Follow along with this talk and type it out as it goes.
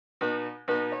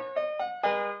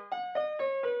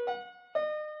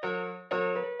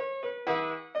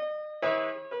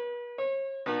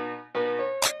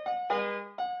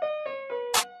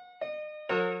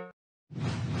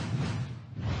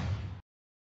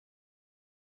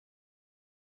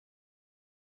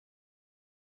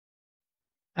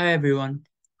Hi everyone.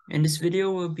 In this video,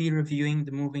 we'll be reviewing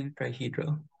the moving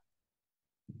trihedral.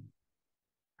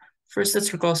 First,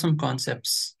 let's recall some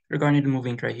concepts regarding the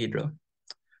moving trihedral.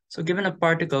 So given a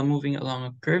particle moving along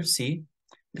a curve C,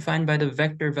 defined by the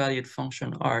vector-valued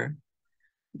function R,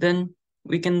 then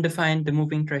we can define the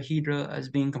moving trihedral as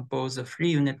being composed of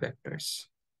three unit vectors.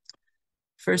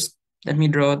 First, let me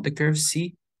draw the curve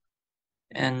C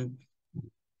and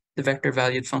the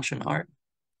vector-valued function R,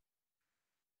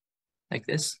 like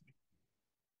this.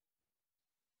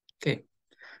 Okay,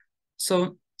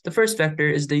 so the first vector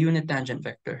is the unit tangent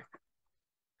vector.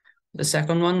 The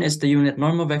second one is the unit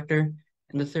normal vector,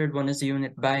 and the third one is the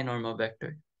unit binormal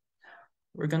vector.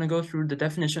 We're going to go through the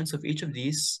definitions of each of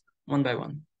these one by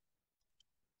one.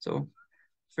 So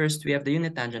first, we have the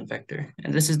unit tangent vector,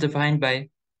 and this is defined by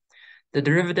the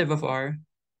derivative of r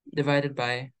divided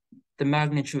by the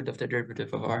magnitude of the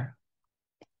derivative of r.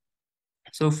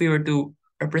 So if we were to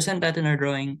represent that in our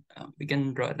drawing, we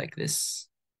can draw it like this.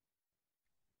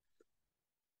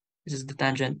 This is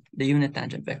the unit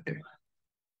tangent vector.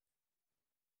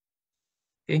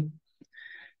 Okay.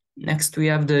 Next, we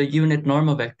have the unit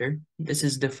normal vector. This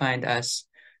is defined as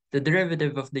the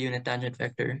derivative of the unit tangent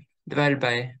vector divided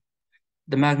by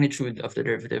the magnitude of the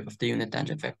derivative of the unit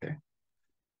tangent vector.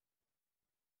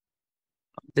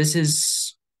 This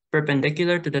is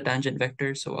perpendicular to the tangent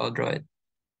vector, so I'll draw it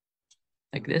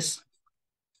like this.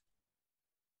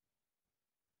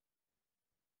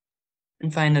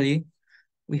 And finally,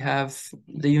 we have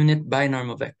the unit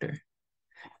binormal vector.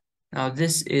 Now,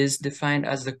 this is defined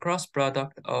as the cross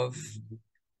product of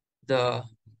the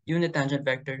unit tangent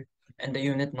vector and the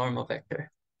unit normal vector.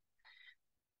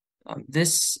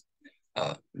 This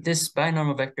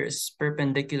binormal vector is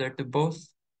perpendicular to both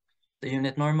the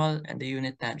unit normal and the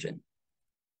unit tangent.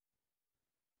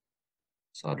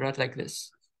 So I'll draw it like this.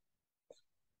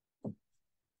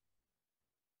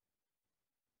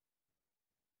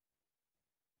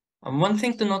 One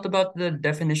thing to note about the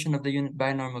definition of the unit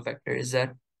binormal vector is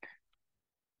that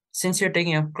since you're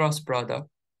taking a cross product,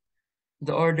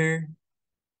 the order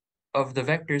of the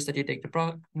vectors that you take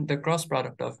the cross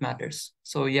product of matters.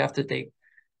 So you have to take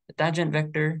the tangent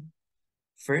vector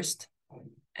first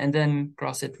and then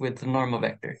cross it with the normal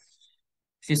vector.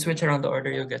 If you switch around the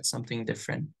order, you'll get something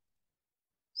different.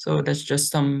 So that's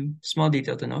just some small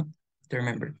detail to note, to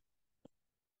remember.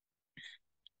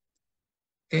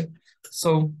 Okay,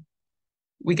 so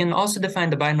we can also define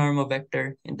the binormal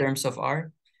vector in terms of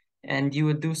r, and you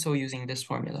would do so using this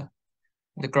formula.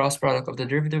 The cross product of the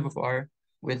derivative of r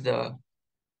with the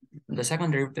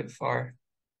second derivative of r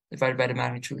divided by the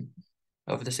magnitude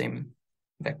of the same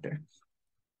vector.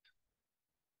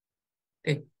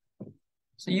 Okay,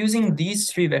 so using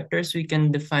these three vectors, we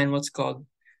can define what's called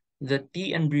the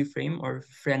T and B frame or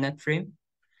Frenet frame.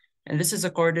 And this is a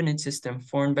coordinate system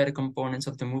formed by the components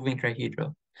of the moving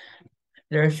trihedral.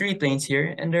 There are three planes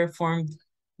here, and they're formed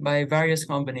by various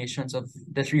combinations of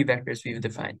the three vectors we've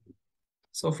defined.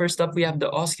 So first up, we have the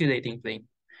osculating plane.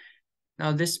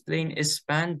 Now this plane is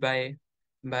spanned by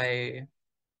the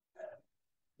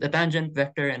tangent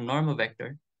vector and normal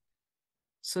vector.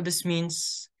 So this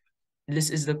means this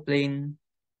is the plane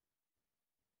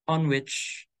on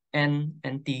which N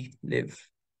and T live.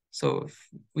 So if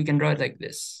we can draw it like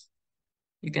this.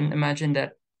 You can imagine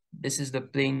that this is the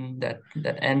plane that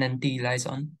N and T lies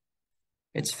on.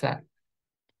 It's flat.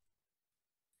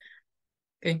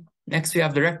 Okay, next we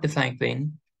have the rectifying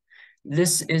plane.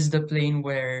 This is the plane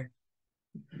where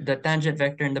the tangent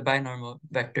vector and the binormal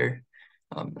vector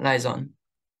lies on.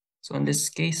 So in this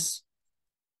case,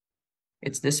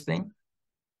 it's this plane.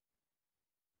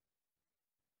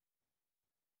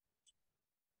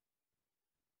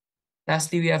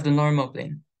 Lastly, we have the normal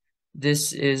plane.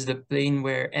 This is the plane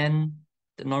where N,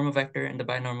 the normal vector, and the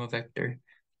binormal vector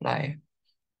lie.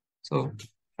 So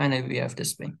finally, we have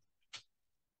this plane.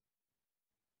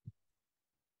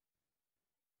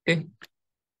 Okay.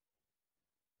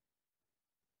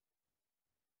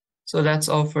 So that's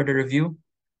all for the review.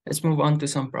 Let's move on to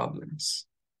some problems.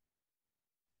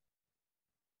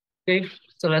 Okay,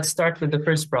 so let's start with the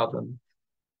first problem.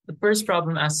 The first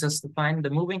problem asks us to find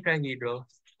the moving trihedral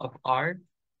of R,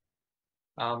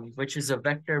 which is a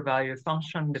vector valued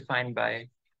function defined by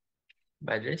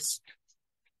this.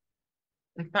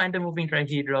 And find the moving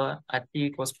trihedral at t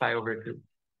equals pi over 2.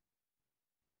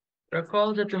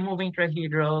 Recall that the moving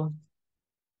trihedral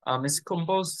is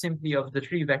composed simply of the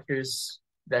three vectors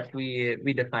that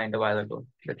we defined a while ago,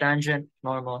 the tangent,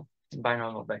 normal, and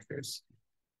binormal vectors.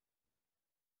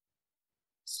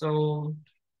 So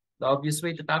the obvious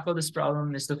way to tackle this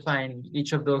problem is to find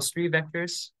each of those three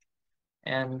vectors.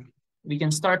 And we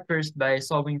can start first by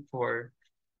solving for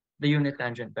the unit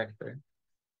tangent vector.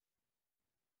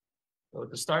 So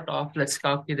to start off, let's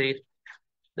calculate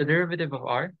the derivative of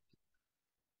r.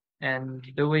 And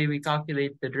the way we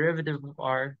calculate the derivative of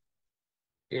r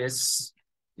is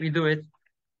we do it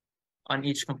on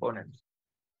each component.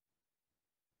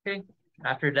 Okay,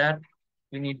 after that,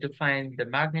 we need to find the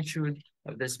magnitude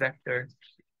of this vector.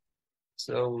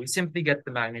 So we simply get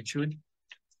the magnitude.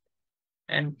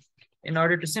 And in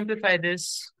order to simplify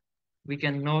this, we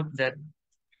can note that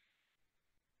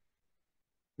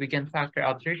we can factor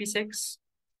out 36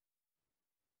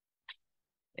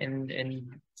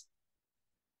 in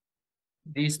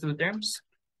these two terms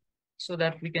so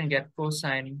that we can get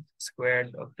cosine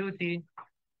squared of 2t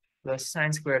plus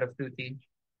sine squared of 2t.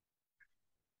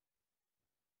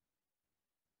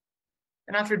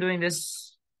 And after doing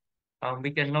this,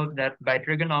 we can note that by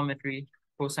trigonometry,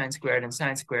 cosine squared and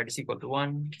sine squared is equal to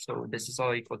 1. So this is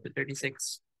all equal to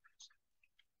 36.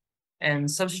 And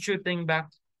substituting back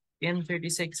in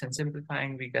 36 and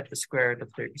simplifying, we get the square root of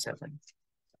 37.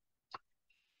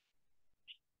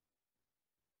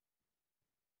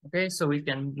 Okay, so we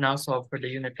can now solve for the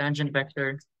unit tangent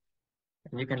vector.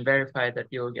 And you can verify that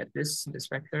you'll get this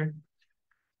vector.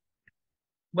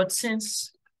 But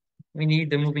since we need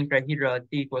the moving trihedral at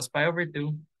t equals pi over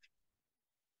 2,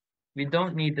 we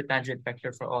don't need the tangent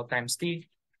vector for all times t,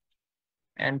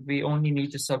 and we only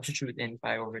need to substitute in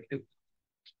pi over 2.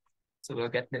 So we'll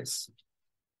get this.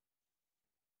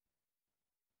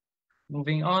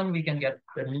 Moving on, we can get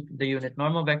the unit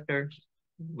normal vector,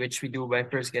 which we do by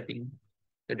first getting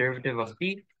the derivative of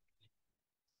t.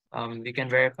 We can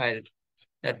verify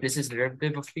that this is the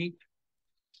derivative of t.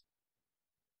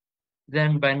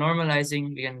 Then by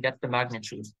normalizing, we can get the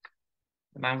magnitude.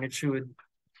 The magnitude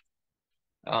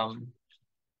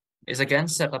is again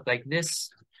set up like this.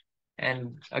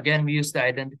 And again, we use the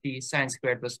identity sine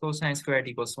squared plus cosine squared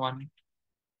equals 1.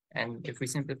 And if we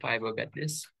simplify, we'll get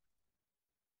this.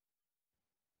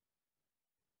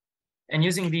 And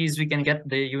using these, we can get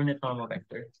the unit normal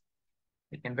vector.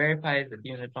 We can verify that the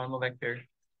unit normal vector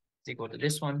is equal to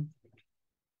this one.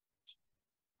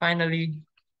 Finally,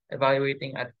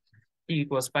 evaluating at t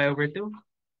equals pi over 2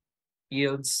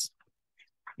 yields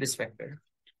this vector.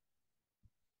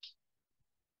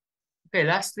 Okay,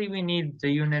 lastly, we need the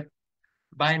unit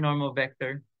binormal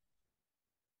vector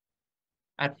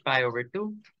at pi over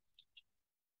 2.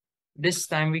 This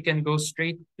time we can go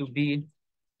straight to b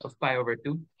of pi over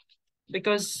 2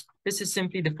 because this is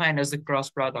simply defined as the cross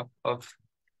product of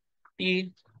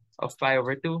t of pi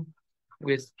over 2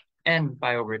 with n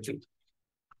pi over 2.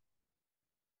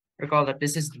 Recall that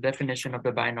this is the definition of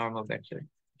the binormal vector.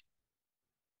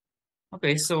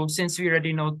 Okay, so since we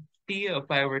already know t of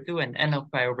pi over 2 and n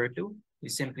of pi over 2, we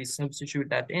simply substitute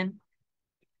that in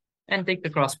and take the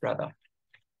cross product.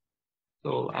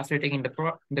 So after taking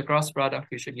the cross product,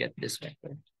 you should get this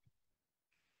vector.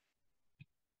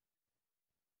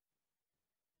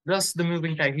 Thus, the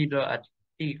moving trihedral at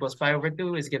t equals pi over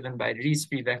 2 is given by these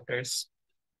three vectors.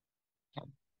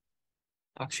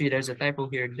 Actually, there's a typo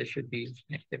here. This should be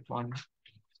 -1.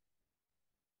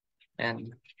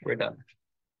 And we're done.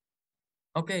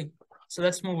 Okay, so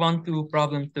let's move on to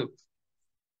problem 2.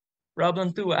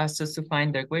 Problem 2 asks us to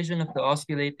find the equation of the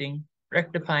osculating,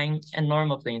 rectifying, and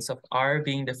normal planes of R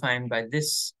being defined by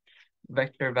this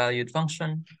vector valued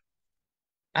function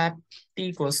at t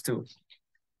equals 2.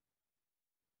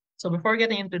 So before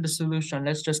getting into the solution,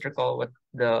 let's just recall what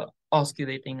the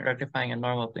osculating, rectifying, and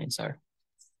normal planes are.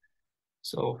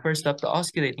 So first up, the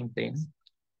osculating plane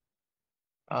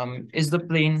is the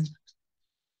plane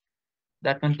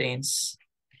that contains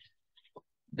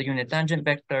the unit tangent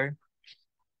vector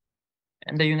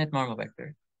and the unit normal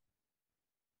vector.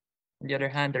 On the other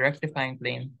hand, the rectifying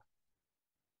plane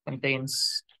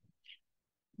contains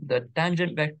the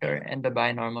tangent vector and the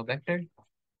binormal vector.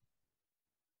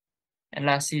 And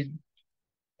lastly,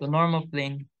 the normal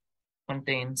plane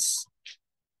contains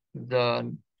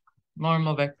the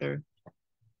normal vector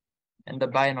and the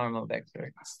binormal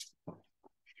vector.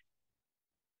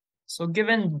 So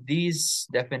given these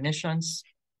definitions,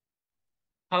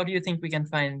 how do you think we can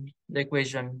find the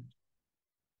equation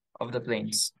of the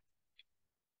planes?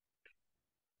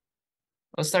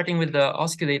 Well, starting with the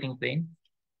osculating plane,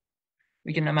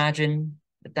 we can imagine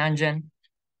the tangent,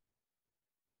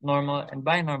 normal, and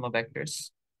binormal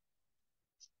vectors,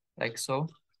 like so.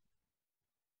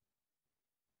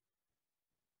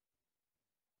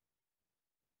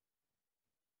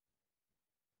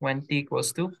 When t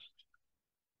equals 2.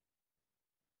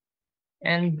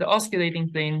 And the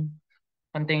osculating plane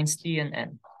contains t and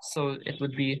n. So it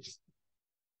would be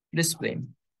this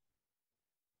plane.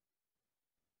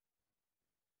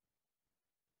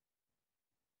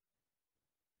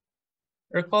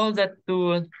 Recall that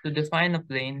to define a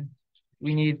plane,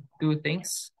 we need two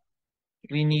things.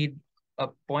 We need a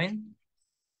point.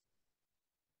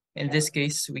 In this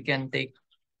case, we can take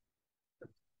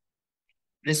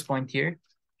this point here.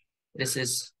 This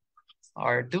is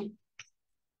R2.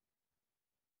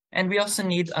 And we also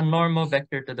need a normal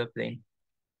vector to the plane,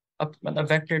 a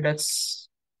vector that's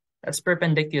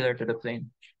perpendicular to the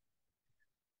plane.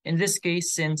 In this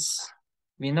case, since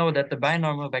we know that the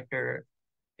binormal vector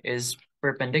is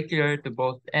perpendicular to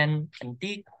both n and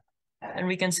t, and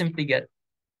we can simply get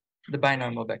the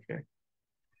binormal vector.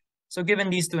 So given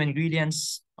these two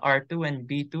ingredients, R2 and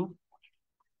B2,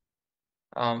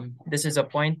 this is a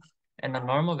point and a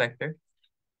normal vector.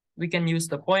 We can use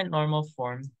the point normal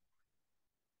form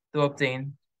to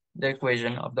obtain the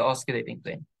equation of the osculating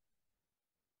plane.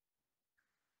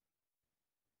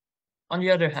 On the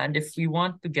other hand, if we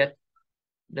want to get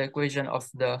the equation of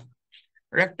the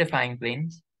rectifying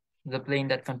plane, the plane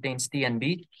that contains T and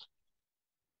B,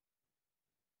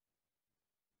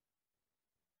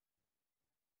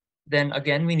 then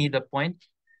again, we need a point,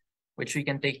 which we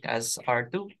can take as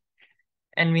R2,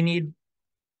 and we need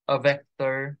a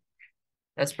vector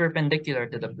that's perpendicular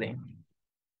to the plane.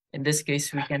 In this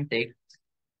case, we can take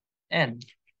N2.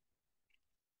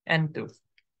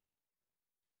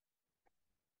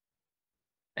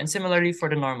 And similarly for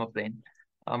the normal plane,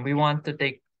 we want to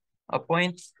take a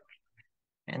point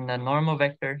and the normal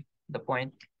vector. The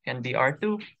point can be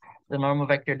R2. The normal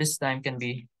vector this time can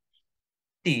be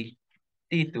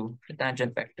T2, the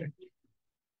tangent vector.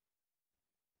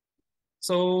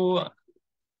 So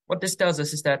what this tells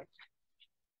us is that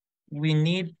we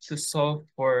need to solve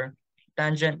for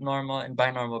tangent, normal, and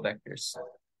binormal vectors.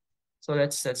 So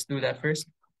let's do that first.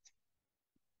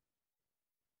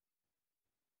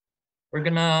 We're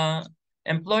gonna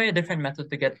employ a different method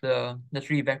to get the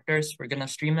three vectors. We're gonna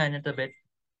streamline it a bit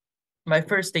by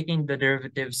first taking the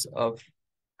derivatives of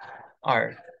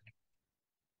R.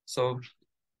 So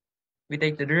we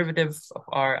take the derivative of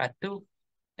R at 2,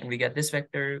 and we get this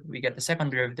vector. We get the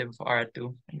second derivative of R at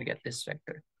 2, and we get this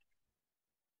vector.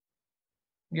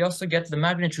 We also get the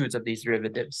magnitudes of these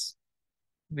derivatives.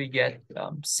 We get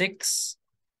 6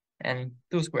 and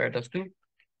 2 squared of 2,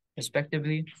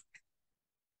 respectively.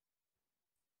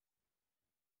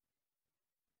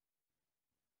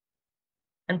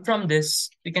 And from this,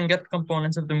 we can get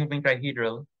components of the moving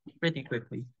trihedral pretty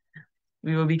quickly.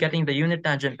 We will be getting the unit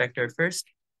tangent vector first.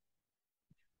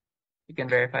 You can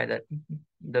verify that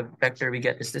the vector we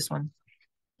get is this one.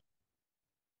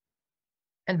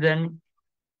 And then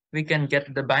we can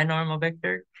get the binormal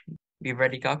vector. We've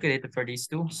already calculated for these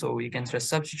two, so you can just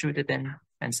substitute it in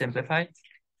and simplify.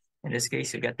 In this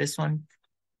case, you get this one.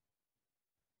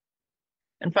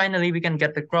 And finally, we can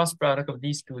get the cross product of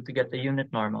these two to get the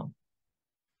unit normal.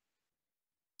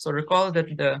 So recall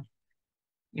that the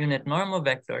unit normal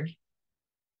vector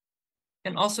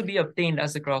can also be obtained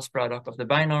as the cross product of the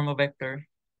binormal vector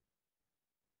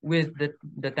with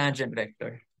the tangent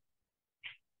vector.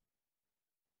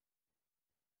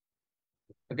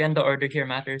 Again, the order here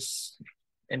matters.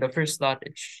 In the first slot,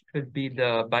 it should be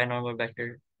the binormal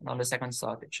vector. And on the second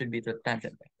slot, it should be the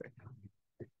tangent vector.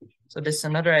 So this is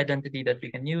another identity that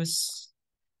we can use.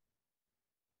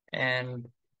 And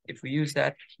if we use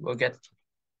that, we'll get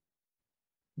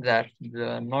that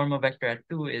the normal vector at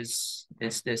 2 is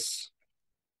this.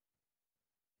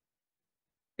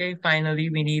 Okay, finally,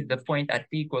 we need the point at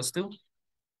t equals 2.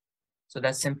 So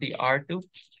that's simply R2.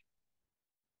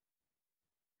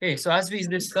 Okay, so as we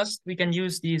discussed, we can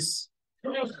use these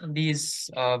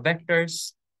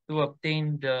vectors to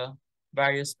obtain the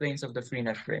various planes of the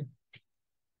Frenet frame.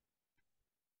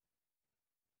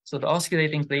 So the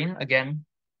osculating plane, again,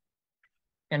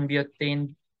 can be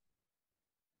obtained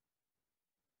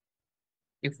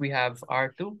if we have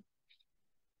R2.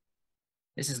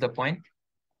 This is the point.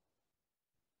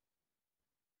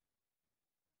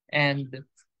 And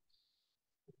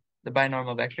the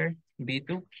binormal vector,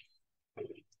 B2.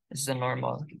 This is a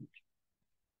normal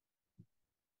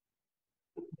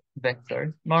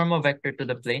vector to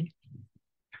the plane.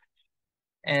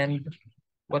 And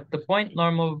what the point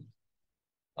normal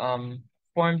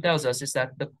form tells us is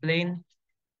that the plane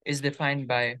is defined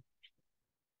by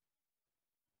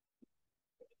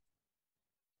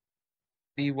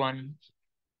B1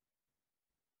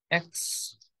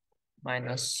 x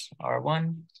minus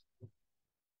R1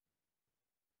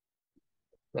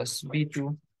 plus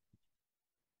B2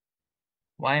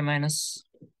 y minus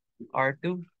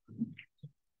R2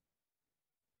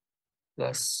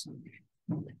 plus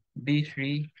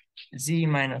B3 z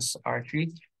minus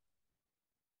R3,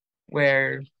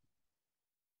 where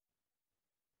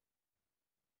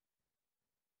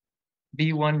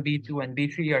B1, B2, and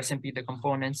B3 are simply the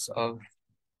components of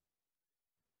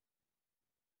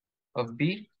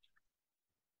B.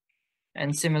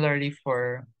 And similarly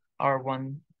for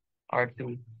R1,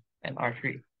 R2, and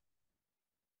R3.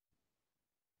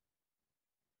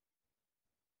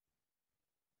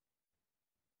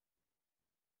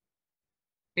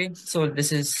 Okay, so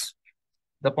this is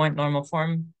the point normal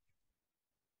form,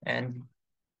 and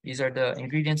these are the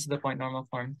ingredients of the point normal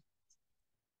form.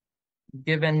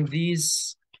 Given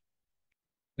these,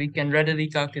 we can readily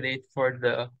calculate for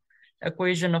the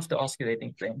equation of the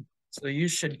oscillating plane. So you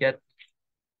should get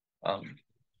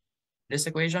this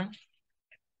equation.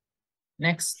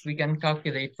 Next, we can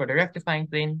calculate for the rectifying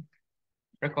plane.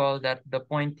 Recall that the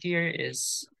point here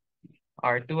is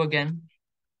R2 again.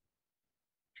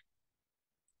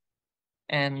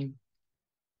 And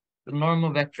the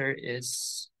normal vector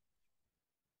is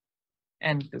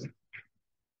N2.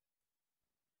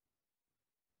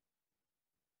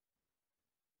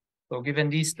 So given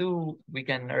these two, we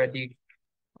can already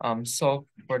solve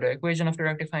for the equation of the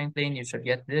rectifying plane. You should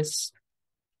get this.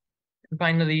 And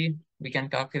finally, we can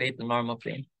calculate the normal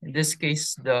plane. In this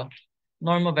case, the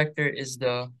normal vector is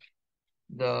the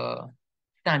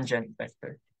tangent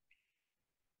vector.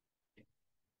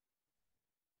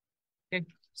 Okay,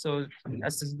 so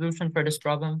that's the solution for this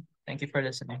problem. Thank you for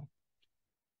listening.